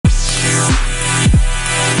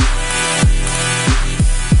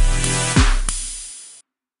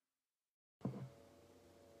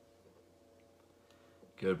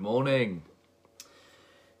Good morning.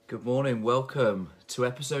 Good morning. Welcome to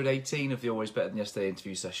episode 18 of the Always Better Than Yesterday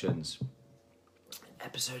interview sessions.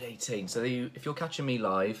 Episode 18. So if you're catching me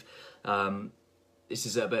live, this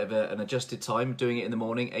is a bit of an adjusted time. Doing it in the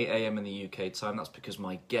morning, 8 a.m. in the UK time. That's because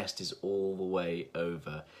my guest is all the way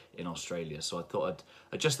over in Australia. So I thought I'd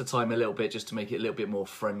adjust the time a little bit just to make it a little bit more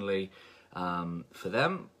friendly for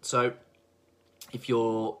them. So if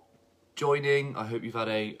you're joining, I hope you've had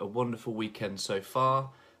a wonderful weekend so far.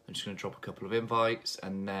 I'm just going to drop a couple of invites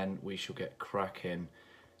and then we shall get cracking.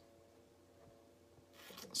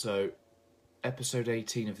 So, episode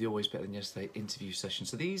 18 of the Always Better Than Yesterday interview session.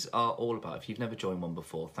 So these are all about, if you've never joined one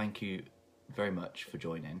before, thank you very much for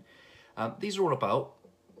joining. These are all about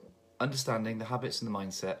understanding the habits and the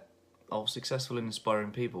mindset of successful and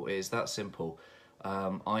inspiring people. It is that simple.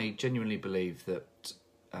 I genuinely believe that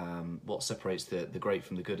what separates the great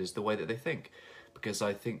from the good is the way that they think, because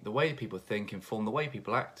I think the way people think inform the way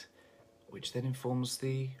people act, which then informs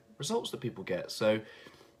the results that people get. So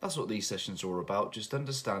that's what these sessions are all about, just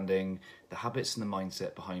understanding the habits and the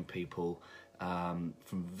mindset behind people from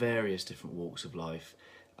various different walks of life.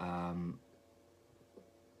 And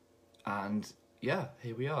yeah,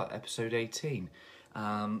 here we are, episode 18.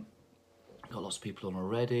 Got lots of people on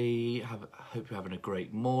already. Hope you're having a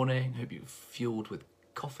great morning. Hope you're fueled with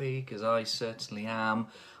coffee, because I certainly am.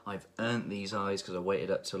 I've earned these eyes because I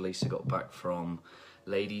waited up till Lisa got back from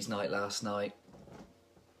ladies' night last night.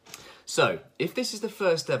 So, if this is the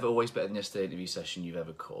first ever Always Better Than Yesterday interview session you've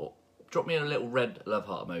ever caught, drop me a little red love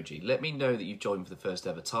heart emoji. Let me know that you've joined for the first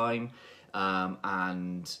ever time.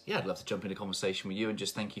 And yeah, I'd love to jump into conversation with you and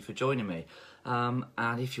just thank you for joining me. And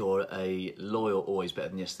if you're a loyal Always Better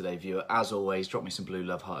Than Yesterday viewer, as always, drop me some blue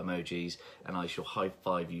love heart emojis and I shall high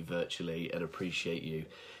five you virtually and appreciate you.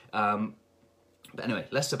 But anyway,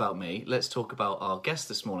 less about me. Let's talk about our guest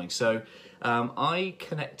this morning. So I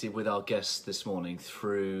connected with our guest this morning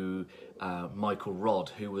through Michael Rodd,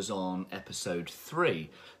 who was on episode 3,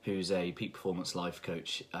 who's a peak performance life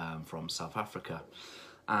coach from South Africa.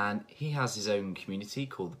 And he has his own community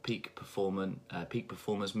called the Peak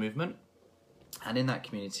Performers Movement. And in that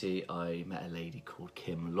community, I met a lady called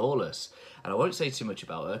Kim Lawless. And I won't say too much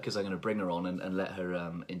about her because I'm going to bring her on and let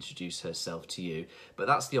her introduce herself to you. But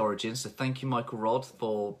that's the origin. So thank you, Michael Rodd,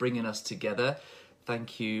 for bringing us together.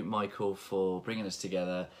 Thank you, Michael, for bringing us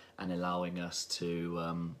together and allowing us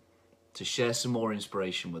to share some more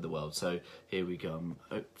inspiration with the world. So here we go. I'm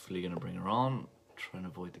hopefully going to bring her on. Try and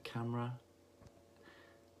avoid the camera.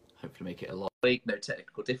 Hopefully make it a lot. No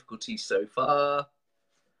technical difficulties so far.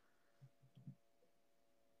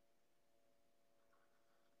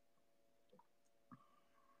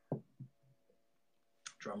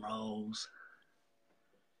 Drum rolls.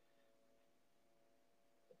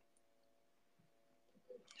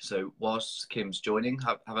 So whilst Kim's joining,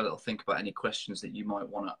 have a little think about any questions that you might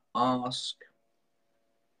want to ask.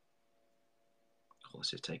 Of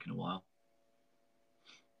course, it's taken a while.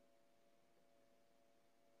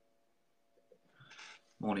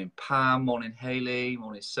 Morning Pam, morning Hayley,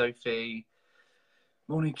 morning Sophie,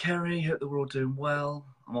 morning Kerry, hope that we're all doing well.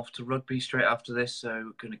 I'm off to rugby straight after this, so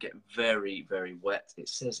we're going to get very, very wet. It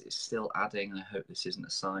says it's still adding. I hope this isn't a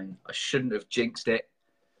sign. I shouldn't have jinxed it.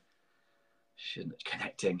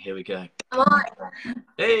 Connecting, here we go. Come on.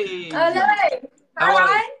 Hey! Hello!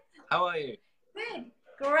 How are you? Good,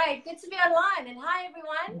 great. Good to be online, and hi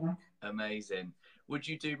everyone. Amazing. Would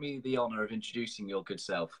you do me the honour of introducing your good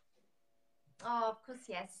self? Oh, of course,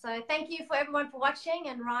 yes. So thank you for everyone for watching,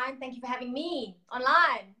 and Ryan, thank you for having me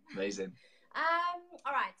online. Amazing.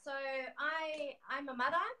 All right, so I'm a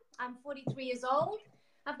mother. I'm 43 years old.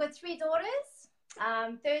 I've got 3 daughters,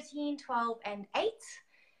 13, 12, and 8.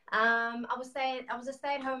 I was a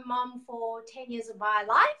stay-at-home mom for 10 years of my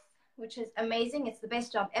life, which is amazing. It's the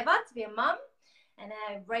best job ever to be a mom and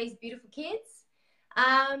raise beautiful kids.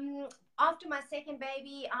 After my second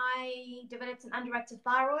baby, I developed an underactive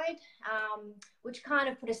thyroid, which kind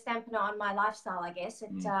of put a dampener on my lifestyle, I guess.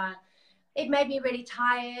 It made me really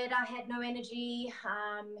tired. I had no energy,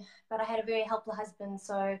 but I had a very helpful husband,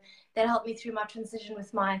 so that helped me through my transition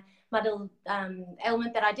with my little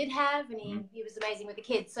ailment that I did have, and he was amazing with the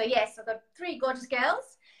kids. So yes, I've got 3 gorgeous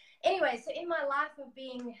girls. Anyway, so in my life of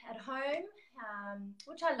being at home,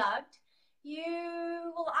 which I loved,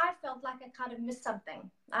 I felt like I kind of missed something.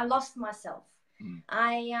 I lost myself.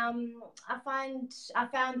 I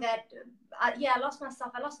found that I lost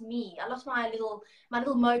myself. I lost me. I lost my little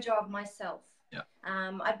mojo of myself. Yeah.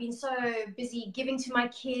 I've been so busy giving to my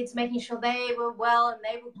kids, making sure they were well and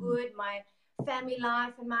they were good. My family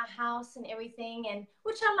life and my house and everything, and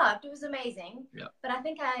which I loved. It was amazing. Yeah. But I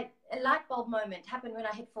think a light bulb moment happened when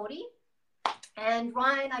I hit 40. And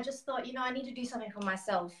Ryan, I just thought, I need to do something for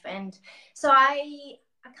myself. And so I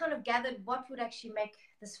kind of gathered what would actually make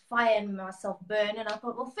this fire in myself burn. And I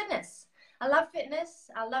thought, well, fitness. I love fitness.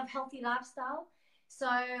 I love healthy lifestyle. So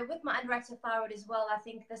with my underactive thyroid as well, I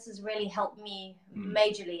think this has really helped me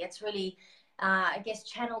majorly. It's really, I guess,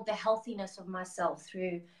 channeled the healthiness of myself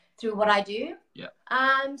through what I do. Yeah.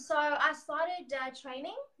 So I started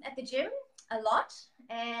training at the gym a lot,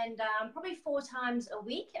 and probably 4 times a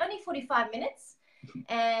week, only 45 minutes.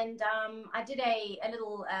 And I did a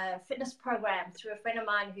little fitness program through a friend of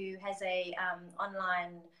mine who has a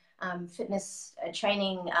online fitness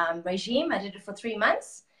training regime. I did it for 3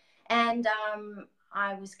 months, and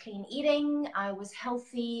I was clean eating. I was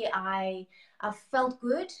healthy. I felt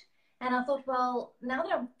good. And I thought, well, now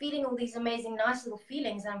that I'm feeling all these amazing, nice little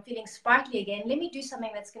feelings, and I'm feeling sparkly again, let me do something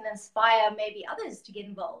that's going to inspire maybe others to get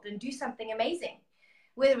involved and do something amazing,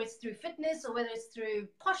 whether it's through fitness or whether it's through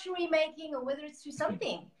pottery making or whether it's through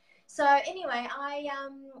something. So anyway, I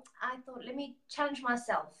thought, let me challenge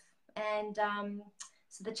myself. And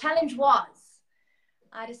so the challenge was,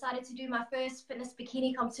 I decided to do my first fitness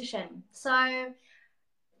bikini competition. So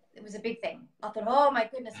it was a big thing. I thought, oh my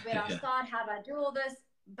goodness, where do I start? How do I do all this?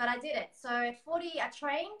 But I did it. So at 40, I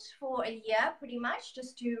trained for a year pretty much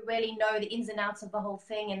just to really know the ins and outs of the whole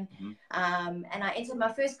thing. And I entered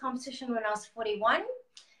my first competition when I was 41.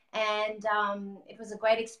 And it was a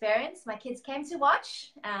great experience. My kids came to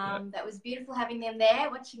watch. That was beautiful having them there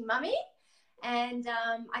watching mummy. And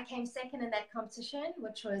I came second in that competition,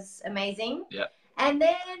 which was amazing. Yeah. And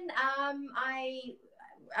then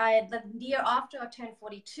the year after, I turned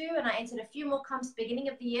 42, and I entered a few more comps beginning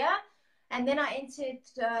of the year. And then I entered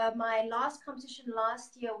my last competition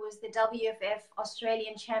last year was the WFF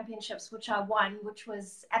Australian Championships, which I won, which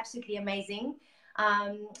was absolutely amazing.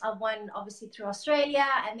 I won obviously through Australia,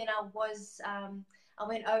 and then I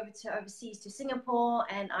went over to overseas to Singapore,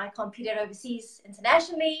 and I competed overseas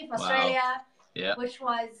internationally for Australia, which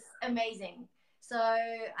was amazing. So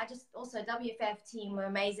I just also WFF team were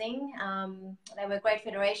amazing. They were a great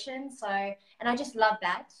federation. And I just love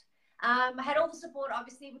that. I had all the support,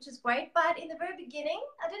 obviously, which is great. But in the very beginning,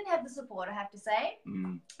 I didn't have the support, I have to say.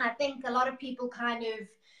 I think a lot of people kind of,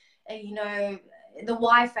 the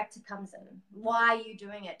why factor comes in. Why are you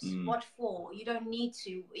doing it? What for? You don't need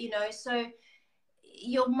to, So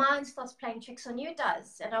your mind starts playing tricks on you. It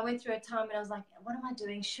does. And I went through a time when I was like, what am I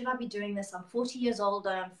doing? Should I be doing this? I'm 40 years old.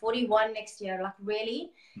 I'm 41 next year. Like,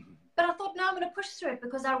 really? But I thought, no, I'm going to push through it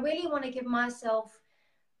because I really want to give myself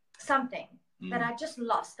something that I just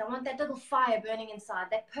lost. I want that little fire burning inside,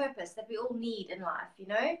 that purpose that we all need in life,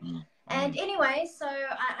 And anyway, so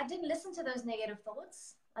I didn't listen to those negative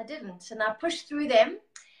thoughts. I didn't. And I pushed through them.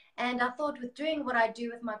 And I thought with doing what I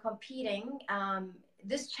do with my competing,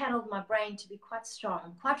 this channeled my brain to be quite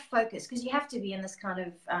strong, quite focused, because you have to be in this kind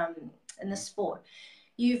of, in this sport.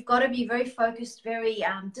 You've got to be very focused, very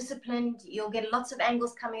disciplined. You'll get lots of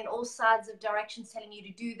angles coming in all sides of directions telling you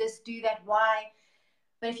to do this, do that, why.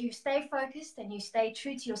 But if you stay focused and you stay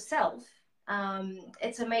true to yourself,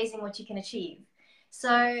 it's amazing what you can achieve.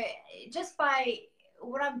 So just by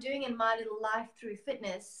what I'm doing in my little life through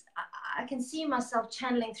fitness, I can see myself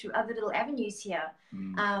channeling through other little avenues here.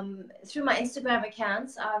 Through my Instagram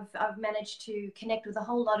accounts, I've managed to connect with a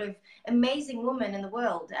whole lot of amazing women in the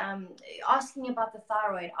world, asking about the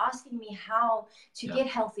thyroid, asking me how to get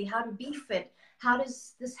healthy, how to be fit, how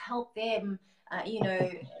does this help them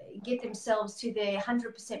get themselves to their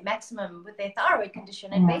 100% maximum with their thyroid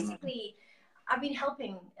condition. And basically, I've been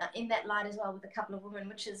helping in that light as well with a couple of women,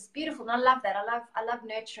 which is beautiful. And I love that. I love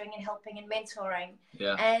nurturing and helping and mentoring.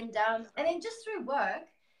 Yeah. And then just through work,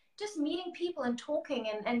 just meeting people and talking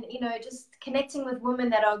and just connecting with women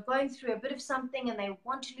that are going through a bit of something and they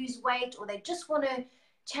want to lose weight or they just want to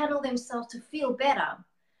channel themselves to feel better.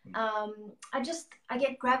 I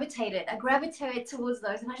get gravitated. I gravitate towards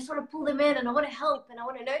those, and I just want to pull them in, and I want to help, and I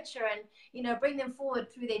want to nurture, and bring them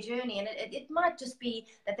forward through their journey. And it might just be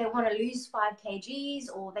that they want to lose 5 kgs,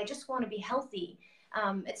 or they just want to be healthy.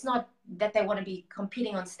 It's not that they want to be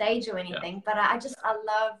competing on stage or anything, but I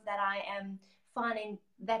love that I am finding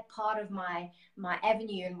that part of my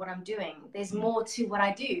avenue and what I'm doing. There's more to what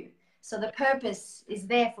I do, so the purpose is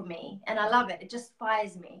there for me, and I love it. It just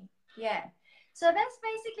fires me. Yeah. So that's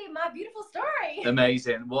basically my beautiful story.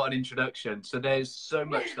 Amazing. What an introduction. So there's so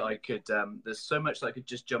much that I could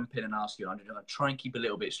just jump in and ask you. I'm going to try and keep a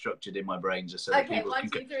little bit structured in my brain just so that people 1,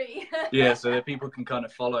 2, 3. So that people can kind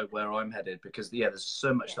of follow where I'm headed, because there's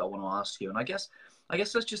so much that I want to ask you. And I guess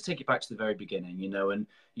let's just take it back to the very beginning, and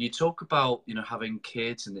you talk about, having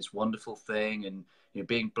kids and this wonderful thing and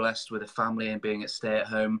being blessed with a family and being at stay at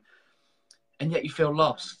home. and yet you feel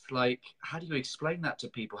lost. Like, how do you explain that to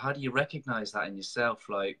people? How do you recognize that in yourself?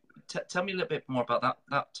 Like, tell me a little bit more about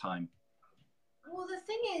that time. Well, the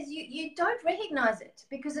thing is, you don't recognize it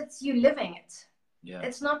because it's you living it. Yeah.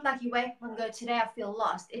 It's not like you wake up and go, today I feel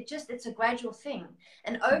lost. It's a gradual thing.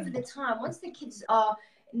 And over the time, once the kids are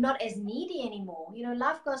not as needy anymore, you know,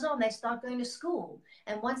 life goes on, they start going to school.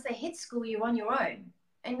 And once they hit school, you're on your own.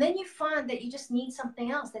 And then you find that you just need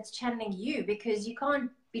something else that's channeling you, because you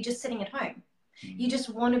can't be just sitting at home. You just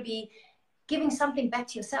want to be giving something back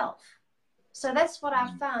to yourself. So that's what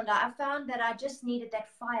I found. I found that I just needed that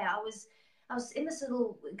fire. I was in this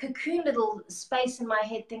little cocoon, little space in my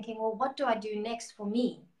head thinking, well, what do I do next for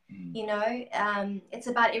me? You know, it's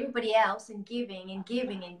about everybody else and giving and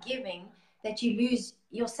giving and giving that you lose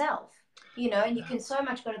yourself, you know, and you can so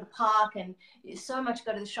much go to the park and so much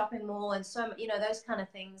go to the shopping mall and so, you know, those kind of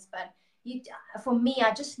things. But for me,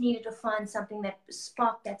 I just needed to find something that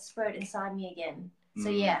sparked that spirit inside me again. So,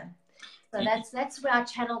 yeah. So that's where I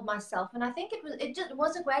channeled myself. And I think it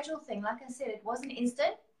was a gradual thing. Like I said, it wasn't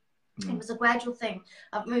instant. It was a gradual thing.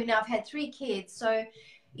 I've had 3 kids. So,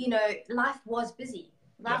 you know, life was busy.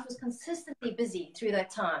 Life was consistently busy through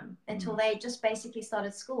that time until they just basically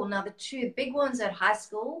started school. Now, the 2 big ones are at high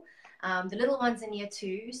school, the little ones in year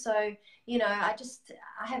 2. So, you know, I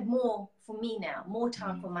have more for me now, more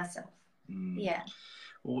time for myself. Yeah.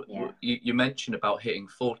 Well, you mentioned about hitting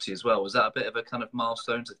 40 as well. Was that a bit of a kind of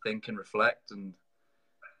milestone to think and reflect? And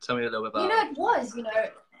tell me a little bit about it was,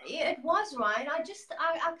 it was, Ryan. I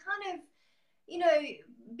kind of, you know,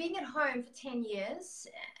 being at home for 10 years,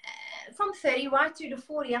 from 30 right through to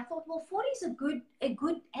 40, I thought, well, 40 is a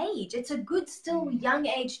good age. It's a good, still young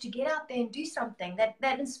age to get out there and do something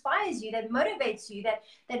that inspires you, that motivates you,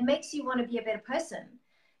 that makes you want to be a better person.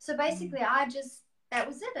 So basically, that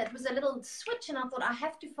was it. It was a little switch, and I thought, I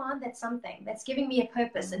have to find that something that's giving me a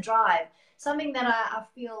purpose, a drive, something that I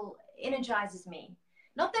feel energizes me.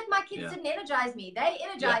 Not that my kids didn't energize me. They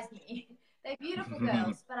energized me. They're beautiful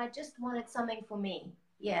girls, but I just wanted something for me.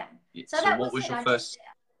 Yeah. So that what was your first...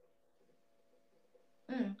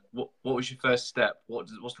 What was your first step?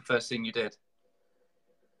 What's the first thing you did?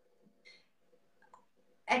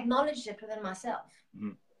 Acknowledged it within myself.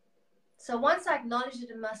 So once I acknowledged it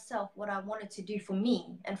in myself, what I wanted to do for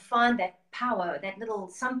me, and find that power, that little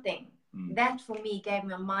something, that for me gave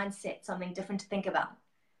me a mindset, something different to think about.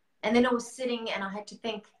 And then I was sitting and I had to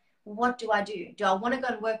think, what do I do? Do I want to go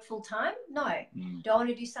and work full time? No. Do I want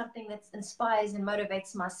to do something that inspires and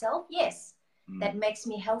motivates myself? Yes. That makes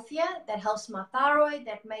me healthier, that helps my thyroid,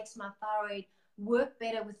 that makes my thyroid work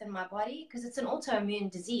better within my body, because it's an autoimmune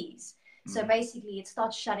disease. So basically it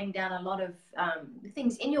starts shutting down a lot of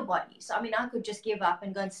things in your body. So, I mean, I could just give up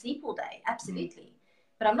and go and sleep all day. Absolutely.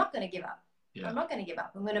 But I'm not going to give up. I'm not going to give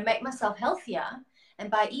up. I'm going to make myself healthier. And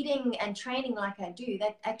by eating and training like I do,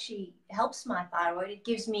 that actually helps my thyroid. It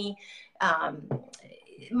gives me,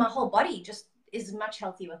 my whole body just is much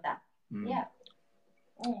healthier with that. Yeah.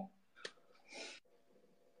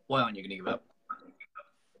 Why aren't you going to give up?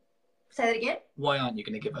 Say that again? Why aren't you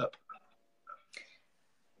going to give up?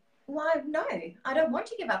 Why, no, I don't want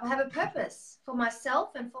to give up. I have a purpose for myself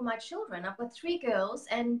and for my children. I've got 3 girls,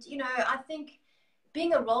 and, you know, I think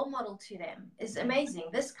being a role model to them is amazing.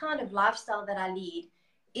 This kind of lifestyle that I lead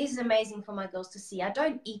is amazing for my girls to see. I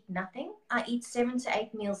don't eat nothing. I eat 7 to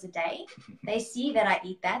 8 meals a day. They see that I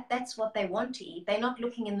eat that. That's what they want to eat. They're not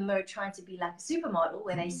looking in the mirror trying to be like a supermodel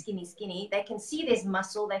where they're skinny. They can see there's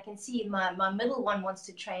muscle. They can see my middle one wants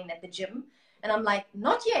to train at the gym. And I'm like,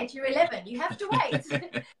 not yet. You're 11. You have to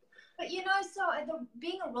wait. But, you know, so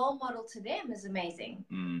being a role model to them is amazing.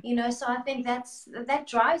 You know, so I think that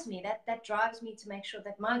drives me. That drives me to make sure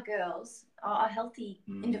that my girls are healthy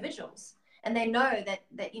individuals. And they know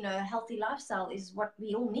that, you know, a healthy lifestyle is what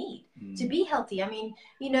we all need to be healthy. I mean,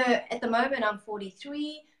 you know, at the moment I'm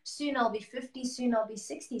 43. Soon I'll be 50. Soon I'll be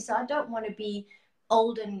 60. So I don't want to be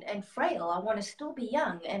old and frail. I want to still be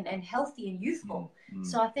young and healthy and youthful.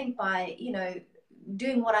 So I think by, you know,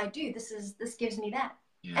 doing what I do, this gives me that.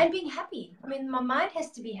 And being happy. I mean, my mind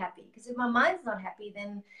has to be happy, because if my mind's not happy,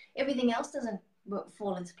 then everything else doesn't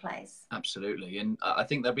fall into place. Absolutely. And I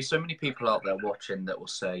think there'll be so many people out there watching that will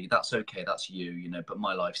say, that's okay, that's you, you know, but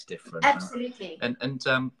my life's different. Absolutely. And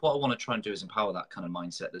what I want to try and do is empower that kind of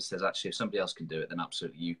mindset that says, actually, if somebody else can do it, then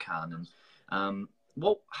absolutely you can. And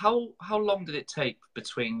how long did it take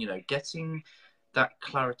between, you know, getting that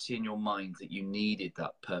clarity in your mind that you needed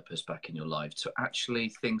that purpose back in your life to actually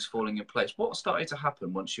things falling in place? What started to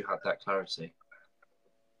happen once you had that clarity?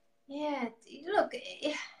 Yeah, look,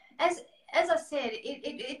 as I said,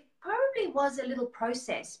 it probably was a little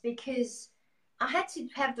process, because I had to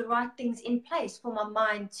have the right things in place for my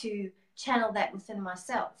mind to channel that within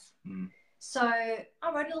myself. Mm. So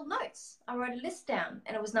I wrote little notes. I wrote a list down,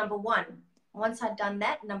 and it was number 1. Once I'd done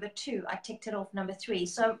that, number 2, I ticked it off. Number 3.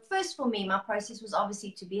 So first for me, my process was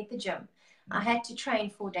obviously to be at the gym. I had to train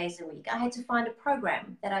 4 days a week. I had to find a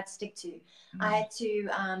program that I'd stick to. I had to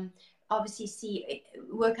obviously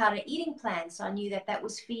work out an eating plan, so I knew that that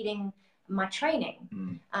was feeding my training.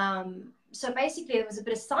 So basically, there was a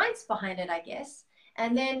bit of science behind it, I guess.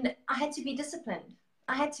 And then I had to be disciplined.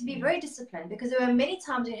 I had to be very disciplined, because there were many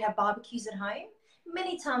times we have barbecues at home.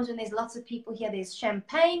 Many times when there's lots of people here, there's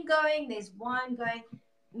champagne going, there's wine going.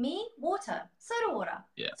 Me, water, soda water.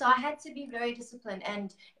 Yeah. So I had to be very disciplined,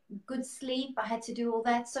 and good sleep. I had to do all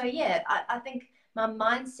that. So yeah, I think my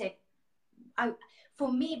mindset,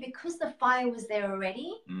 for me, because the fire was there already,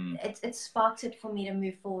 it sparked it for me to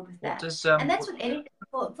move forward with that. And that's with anything.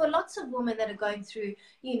 For lots of women that are going through,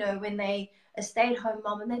 you know, when they a stay-at-home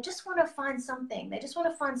mom and they just want to find something. They just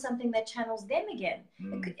want to find something that channels them again.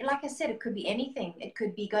 Like I said, it could be anything. It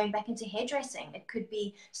could be going back into hairdressing. It could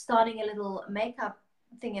be starting a little makeup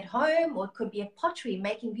thing at home, or it could be a pottery,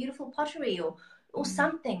 making beautiful pottery, or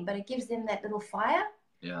something. But it gives them that little fire.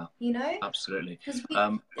 Yeah. You know? Absolutely. Because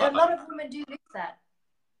a lot of women do lose that.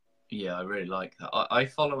 Yeah, I really like that. I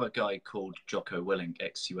follow a guy called Jocko Willink,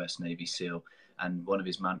 ex-US Navy SEAL, and one of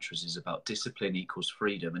his mantras is about discipline equals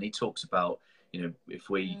freedom. And he talks about, you know, if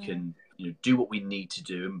we can, you know, do what we need to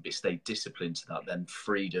do and stay disciplined to that, then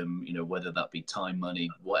freedom, you know, whether that be time, money,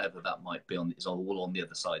 whatever that might be, is all on the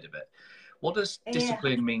other side of it. What does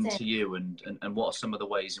discipline mean to you, and what are some of the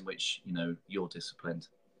ways in which, you know, you're disciplined?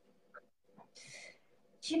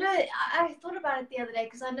 You know, I thought about it the other day,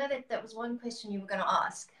 because I know that was one question you were going to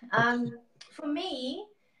ask. For me,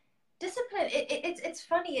 discipline, it's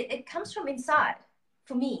funny. It comes from inside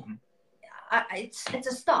for me. It's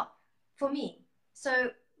a stop for me.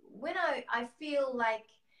 So when I feel like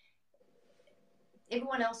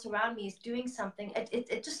everyone else around me is doing something,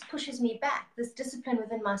 it just pushes me back. This discipline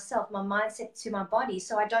within myself, my mindset to my body,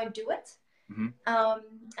 so I don't do it.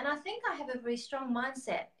 And I think I have a very strong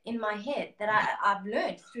mindset in my head that I've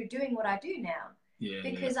learned through doing what I do now.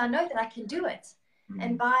 Because I know that I can do it.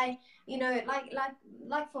 And by, you know,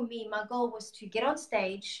 like for me, my goal was to get on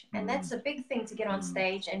stage, and that's a big thing, to get on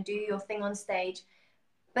stage and do your thing on stage.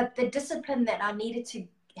 But the discipline that I needed to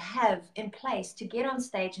have in place to get on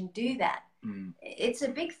stage and do that, it's a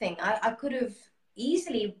big thing. I could have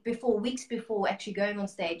easily, weeks before actually going on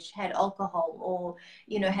stage, had alcohol, or,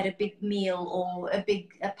 you know, had a big meal, or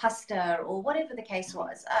a pasta, or whatever the case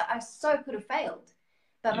was. I so could have failed.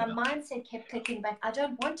 But my mindset kept clicking back. I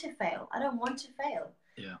don't want to fail. I don't want to fail.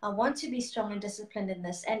 I want to be strong and disciplined in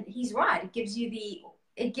this. And he's right. It gives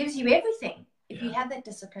you everything if you have that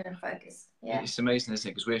discipline and focus. It's amazing, isn't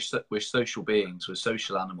it? Because we're social beings, we're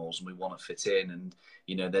social animals, and we want to fit in. And,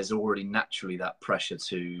 you know, there's already naturally that pressure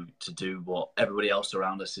to do what everybody else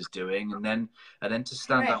around us is doing, and then to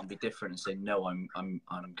stand out and be different and say, no, I'm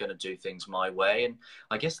going to do things my way. And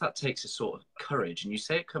I guess that takes a sort of courage. And you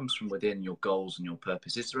say it comes from within your goals and your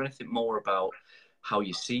purpose. Is there anything more about how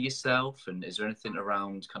you see yourself, and is there anything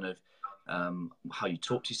around kind of how you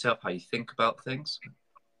talk to yourself, how you think about things?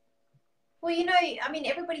 Well, you know, I mean,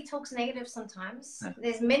 everybody talks negative sometimes.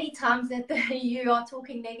 There's many times that you are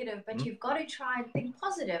talking negative, but you've got to try and think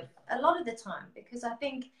positive a lot of the time, because I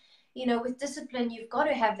think, you know, with discipline, you've got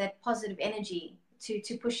to have that positive energy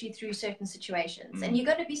to push you through certain situations. And you're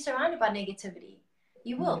going to be surrounded by negativity.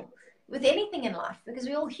 You will, with anything in life, because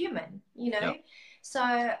we're all human, you know. So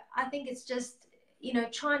I think it's just, you know,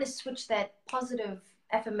 trying to switch that positive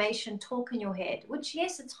affirmation talk in your head, which,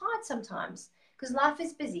 yes, it's hard sometimes because life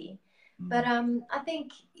is busy. But I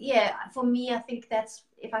think, for me, I think that's,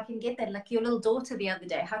 if I can get that, like your little daughter the other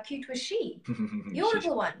day, how cute was she? Your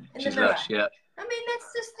little one in the mirror. Lush, yeah. I mean,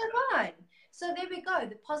 that's just divine. So there we go,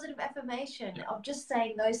 the positive affirmation of just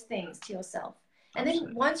saying those things to yourself. And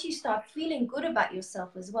then once you start feeling good about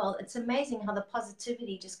yourself as well, it's amazing how the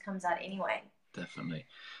positivity just comes out anyway. Definitely.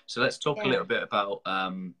 So let's talk a little bit about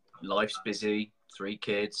life's busy, 3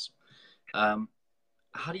 kids.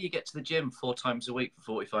 How do you get to the gym 4 times a week for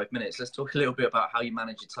 45 minutes? Let's talk a little bit about how you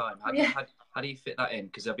manage your time. How do you fit that in?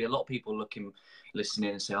 Because there'll be a lot of people listening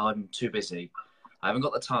and say, I'm too busy. I haven't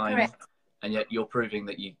got the time. Correct. And yet you're proving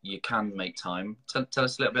that you can make time. Tell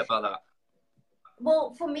us a little bit about that.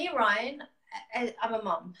 Well, for me, Ryan, I'm a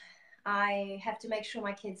mom. I have to make sure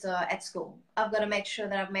my kids are at school. I've got to make sure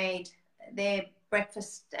that I've made their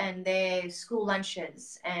breakfast and their school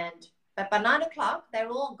lunches. But by 9 o'clock, they're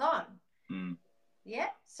all gone. Yeah,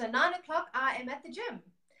 so 9 o'clock, I am at the gym.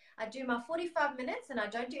 I do my 45 minutes, and I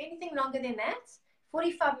don't do anything longer than that.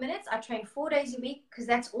 45 minutes. I train 4 days a week because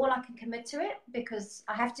that's all I can commit to it, because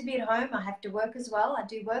I have to be at home. I have to work as well. I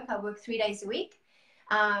do work. I work 3 days a week.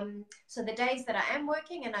 So the days that I am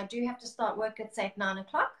working and I do have to start work at, say, at 9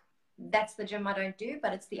 o'clock, that's the gym I don't do,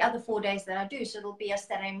 but it's the other 4 days that I do. So it'll be a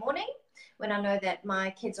Saturday morning when I know that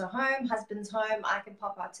my kids are home, husband's home, I can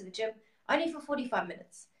pop out to the gym only for 45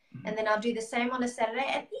 minutes. Mm-hmm. And then I'll do the same on a Saturday.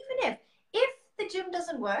 And even if the gym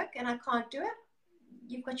doesn't work and I can't do it,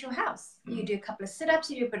 you've got your house. Mm-hmm. You do a couple of sit-ups,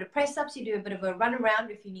 you do a bit of press-ups, you do a bit of a run around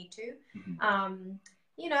if you need to. Mm-hmm.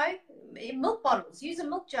 You know, milk bottles, use a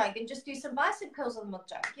milk jug and just do some bicep curls on the milk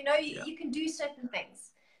jug. You know, you can do certain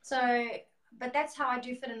things. So, but that's how I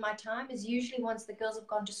do fit in my time, is usually once the girls have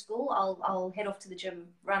gone to school, I'll head off to the gym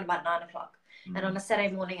around about 9 o'clock. Mm-hmm. And on a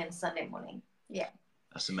Saturday morning and a Sunday morning. Yeah.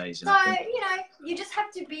 That's amazing. So, you know, you just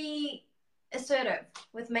have to be assertive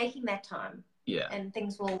with making that time. Yeah. And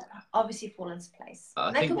things will obviously fall into place.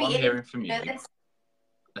 I think what I'm hearing from you,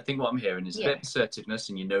 I think what I'm hearing is a bit of assertiveness,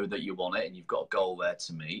 and you know that you want it and you've got a goal there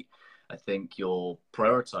to meet. I think you're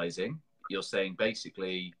prioritizing. You're saying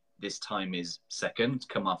basically this time is second,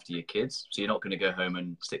 come after your kids. So you're not going to go home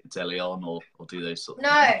and stick the telly on or do those sort of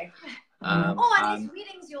things. And if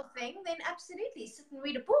reading's your thing, then absolutely sit and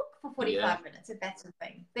read a book for 45 minutes if that's your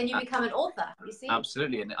thing. Then you become an author, you see?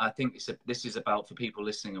 Absolutely. And I think this is about, for people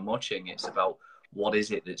listening and watching, it's about what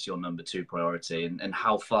is it that's your number 2 priority, and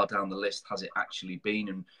how far down the list has it actually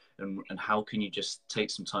been, and how can you just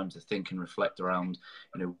take some time to think and reflect around,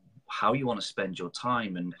 you know, how you want to spend your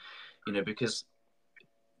time. And, you know, because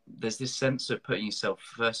there's this sense of putting yourself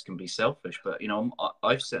first can be selfish, but, you know,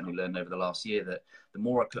 I've certainly learned over the last year that the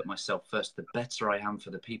more I put myself first, the better I am for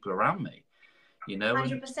the people around me, you know.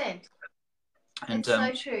 100%. And it's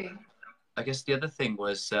so true. I guess the other thing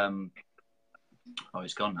was,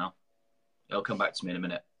 it's gone now. It'll come back to me in a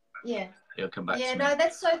minute. Yeah. It'll come back to me. Yeah, no,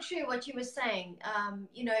 that's so true what you were saying.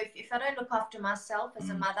 You know, if I don't look after myself as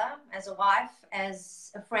a mother, as a wife,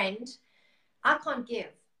 as a friend, I can't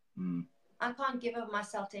give. I can't give of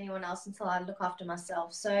myself to anyone else until I look after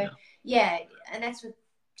myself. So, and that's with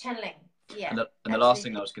channeling. Yeah. And the last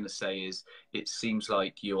thing I was going to say is, it seems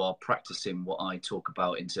like you are practicing what I talk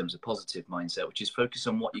about in terms of positive mindset, which is focus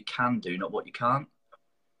on what you can do, not what you can't.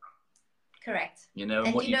 Correct. You know,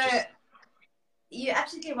 and what you know, you're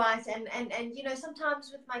absolutely right. And you know,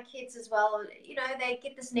 sometimes with my kids as well, you know, they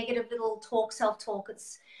get this negative little self-talk.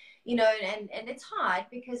 It's, you know, and it's hard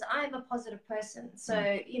because I'm a positive person.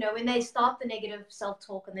 So, you know, when they start the negative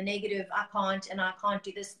self-talk and the negative, I can't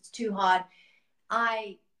do this, it's too hard,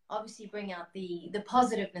 I obviously bring out the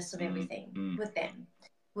positiveness of everything with them,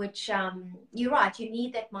 which you're right, you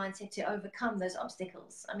need that mindset to overcome those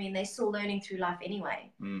obstacles. I mean, they're still learning through life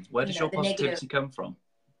anyway. Where does your positivity come from?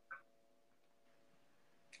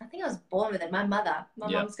 I think I was born with it. My mother. My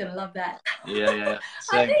mom's going to love that. Yeah.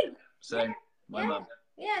 Same. My mum.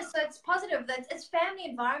 Yeah, so it's positive. It's family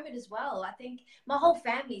environment as well. I think my whole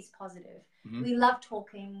family is positive. We love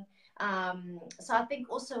talking. So I think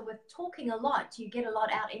also with talking a lot, you get a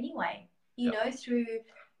lot out anyway, you know, through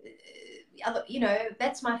other, you know,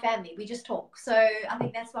 that's my family. We just talk. So I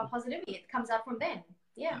think that's my positivity. It comes out from then.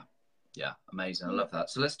 Yeah, amazing. I love that.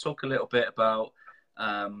 So let's talk a little bit about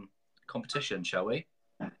competition, shall we?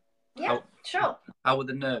 Yeah, sure. How were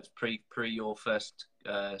the nerves pre your first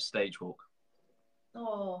stage walk?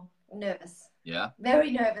 Oh, nervous. Yeah.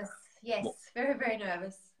 Very nervous. Yes, very, very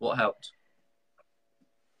nervous. What helped?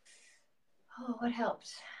 Oh, what helped?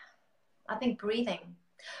 I think breathing.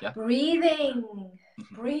 Yeah. Breathing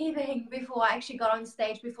before I actually got on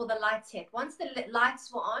stage, before the lights hit. Once the lights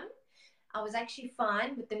were on, I was actually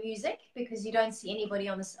fine with the music because you don't see anybody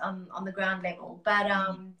on the ground level. But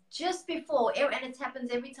just before, and it happens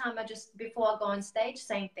every time before I go on stage,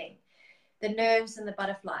 same thing. The nerves and the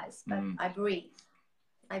butterflies, but I breathe.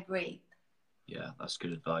 Yeah, that's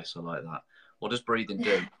good advice. I like that. What does breathing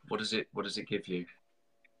do? What does it give you?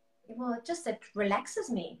 Well, it relaxes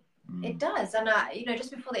me. It does. And you know,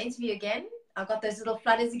 just before the interview again, I got those little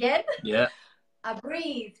flutters again. Yeah. I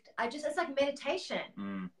breathed. It's like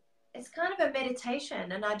meditation. It's kind of a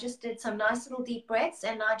meditation, and I just did some nice little deep breaths,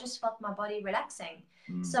 and I just felt my body relaxing.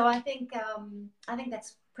 So I think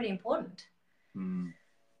that's pretty important.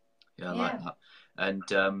 Yeah, I like that.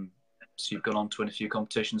 And so you've gone on to win a few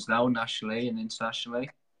competitions now, nationally and internationally.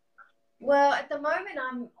 Well, at the moment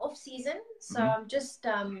I'm off season, so I'm just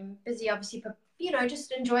busy, obviously, you know,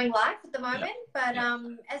 just enjoying life at the moment. But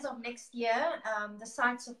as of next year, the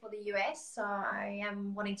sights are for the US, so I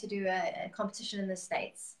am wanting to do a competition in the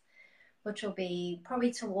States, which will be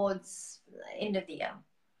probably towards the end of the year.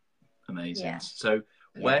 Amazing. Yeah. So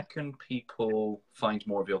where can people find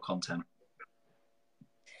more of your content?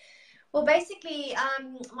 Well, basically,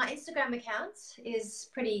 my Instagram account is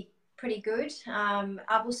pretty good.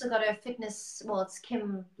 I've also got a fitness. Well, it's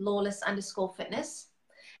Kim Lawless _fitness,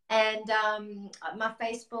 and my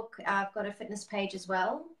Facebook. I've got a fitness page as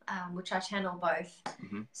well, which I channel both.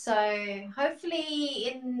 Mm-hmm. So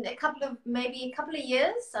hopefully, in maybe a couple of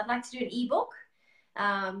years, I'd like to do an ebook.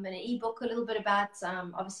 An ebook, a little bit about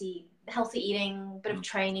obviously healthy eating, a bit of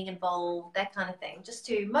training involved, that kind of thing, just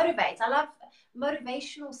to motivate. I love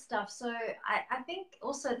motivational stuff. So I think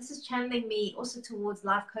also this is channeling me also towards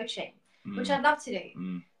life coaching, which I'd love to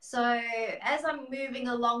do. So as I'm moving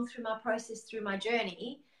along through my process, through my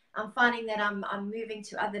journey, I'm finding that I'm moving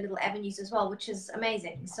to other little avenues as well, which is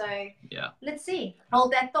amazing. So yeah, let's see.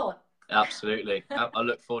 Hold that thought. Absolutely. I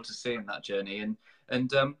look forward to seeing that journey.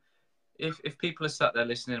 And if people are sat there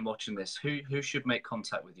listening and watching this, who should make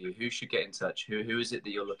contact with you? Who should get in touch? Who is it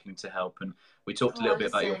that you're looking to help? And we talked a little bit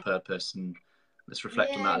about your purpose, and let's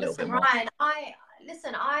reflect on that a little bit more. Ryan, I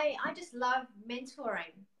just love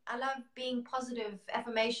mentoring. I love being positive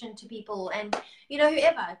affirmation to people, and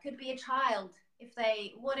whoever. It could be a child,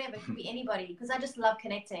 whatever, it could be anybody, because I just love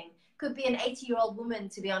connecting. Could be an 80-year-old woman,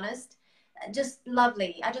 to be honest. Just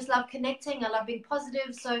lovely. I just love connecting. I love being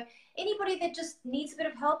positive. So anybody that just needs a bit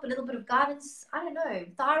of help, a little bit of guidance, I don't know,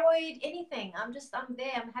 thyroid, anything. I'm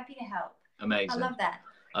there. I'm happy to help. Amazing. I love that.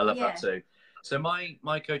 I love that too. So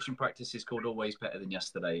my coaching practice is called Always Better Than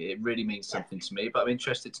Yesterday. It really means something to me, but I'm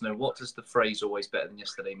interested to know, what does the phrase always better than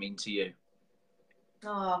yesterday mean to you?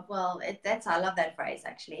 Oh, well, I love that phrase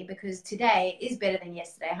actually, because today is better than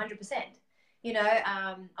yesterday, 100%.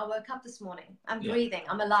 I woke up this morning, I'm breathing,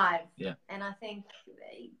 I'm alive. Yeah. And I think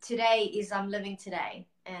today is I'm living today,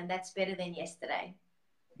 and that's better than yesterday.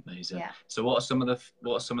 Amazing. Yeah. So what are some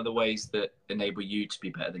of the ways that enable you to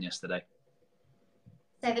be better than yesterday?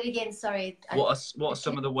 Say that again, sorry. What are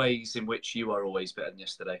some of the ways in which you are always better than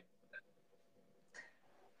yesterday?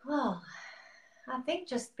 Well, I think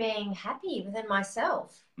just being happy within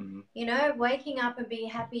myself, waking up and being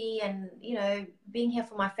happy, and, being here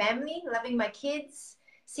for my family, loving my kids,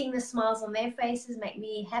 seeing the smiles on their faces make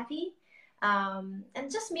me happy.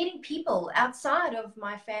 And just meeting people outside of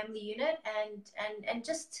my family unit, and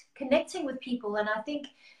just connecting with people. And I think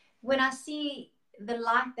when I see the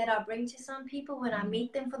light that I bring to some people when I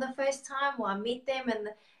meet them for the first time, or I meet them, and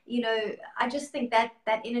I just think that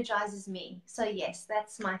energizes me. So yes,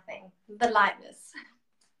 that's my thing, the lightness.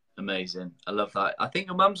 Amazing. I love that. I think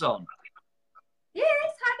your mum's on. Yes.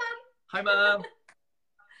 Hi, Mum. Hi, Mum.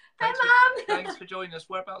 Hi, Mum. Thanks for joining us.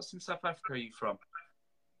 Whereabouts in South Africa are you from?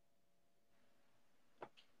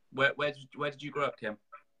 Where did you grow up, Kim?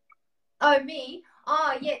 Oh, me?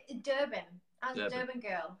 Oh, yeah, Durban. I was a Durban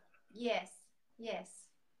girl. Yes.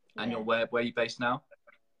 And you're where are you based now?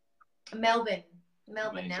 Melbourne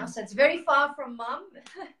Amazing. Now. So it's very far from Mum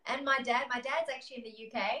and my dad. My dad's actually in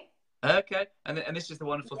the UK. Okay. And this is the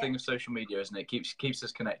wonderful thing of social media, isn't it? Keeps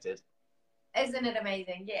us connected. Isn't it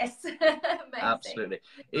amazing? Yes. Amazing. Absolutely.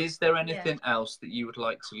 Is there anything else that you would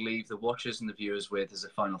like to leave the watchers and the viewers with as a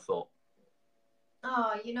final thought?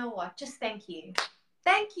 Oh, you know what? Just thank you.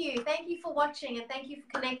 Thank you for watching, and thank you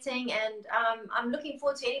for connecting. And I'm looking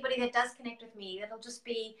forward to anybody that does connect with me. That'll just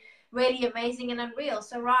be really amazing and unreal.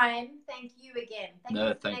 So Ryan, thank you again.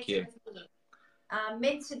 Thank you. With me.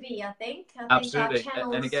 Meant to be, I think. Absolutely. Think our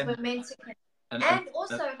channels and again, were meant to connect. And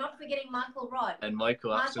also, not forgetting Michael Rod. And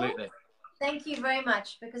Michael, absolutely. Thank you very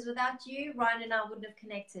much, because without you, Ryan and I wouldn't have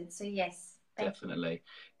connected. So yes. Definitely.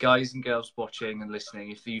 Guys and girls watching and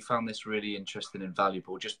listening, if you found this really interesting and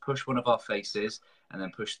valuable, just push one of our faces and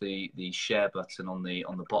then push the share button on the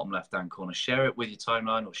bottom left hand corner. Share it with your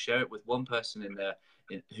timeline, or share it with one person in there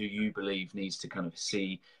who you believe needs to kind of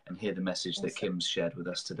see and hear the message that Kim's shared with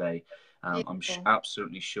us today. I'm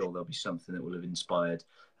absolutely sure there'll be something that will have inspired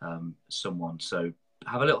someone. So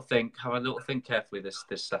have a little think carefully this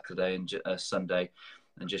Saturday and Sunday,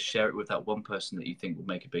 and just share it with that one person that you think will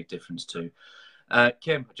make a big difference to.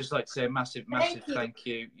 Kim, I'd just like to say a massive thank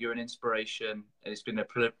you. You're an inspiration. It's been a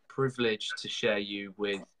privilege to share you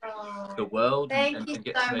with the world. Thank you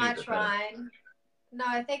so much, Ryan.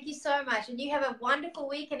 No, thank you so much. And you have a wonderful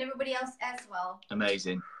week, and everybody else as well.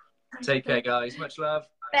 Amazing. Take care, guys. Much love.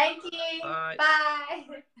 Thank you. Bye.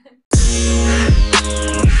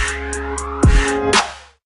 Bye.